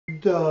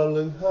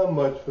Darling, how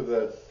much for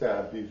that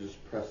stamp you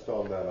just pressed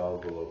on that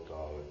envelope,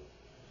 darling?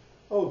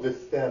 Oh,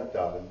 this stamp,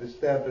 darling. This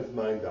stamp is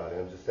mine, darling.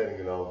 I'm just sending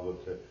an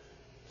envelope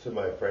to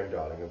my friend,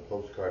 darling. A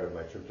postcard of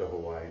my trip to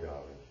Hawaii,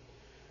 darling.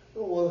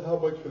 Oh, well, how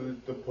much for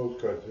the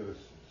postcard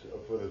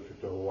for the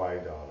trip to Hawaii,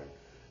 darling?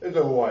 It's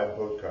a Hawaiian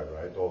postcard,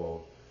 right?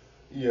 Oh,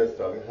 yes,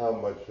 darling. How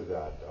much for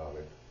that,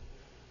 darling?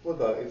 Well,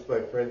 darling, it's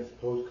my friend's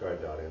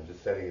postcard, darling. I'm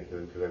just sending it to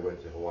them because I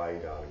went to Hawaii,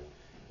 darling.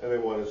 And I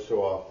want to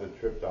show off the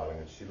trip, darling.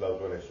 And she loves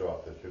when I show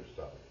off the trips,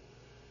 darling.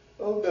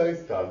 Oh, nice,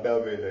 darling. That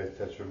would be a nice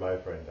touch from my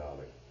friend,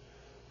 darling.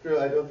 Girl,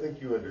 I don't think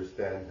you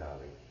understand,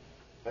 darling.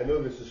 I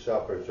know this is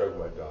Shoppers Drug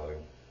Mart, darling,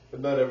 but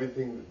not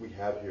everything that we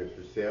have here is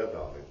for sale,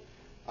 darling.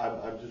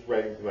 I'm just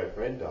writing to my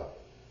friend, darling.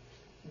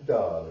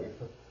 Darling,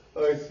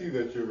 I see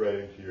that you're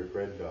writing to your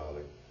friend,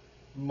 darling.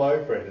 My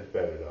friend is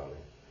better,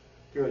 darling.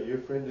 Girl, your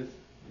friend is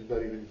not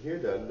even here,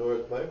 darling, nor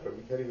is my friend.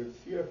 We can't even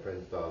see our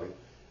friends, darling,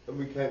 and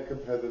we can't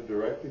compare them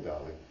directly,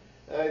 darling.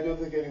 And I don't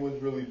think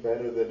anyone's really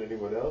better than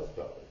anyone else,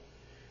 darling.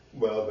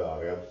 Well,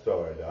 darling, I'm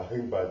sorry,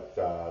 darling, but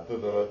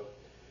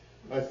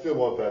I still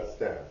want that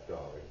stamp,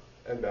 darling,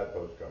 and that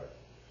postcard.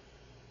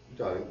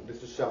 Darling,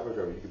 this is Shopper's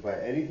Drug. You can buy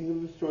anything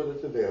in the store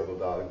that's available,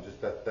 darling.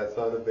 Just that's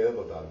not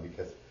available, darling,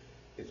 because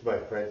it's my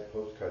friend's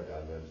postcard,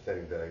 darling. I'm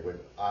saying that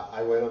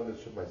I went on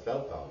this trip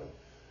myself, darling.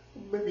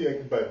 Maybe I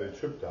can buy the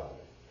trip,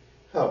 darling.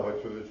 How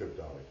much for the trip,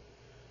 darling?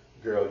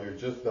 Girl, you're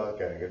just not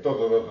getting it.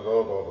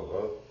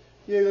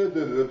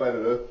 Yeah, buy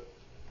the.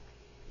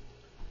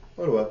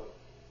 What do I?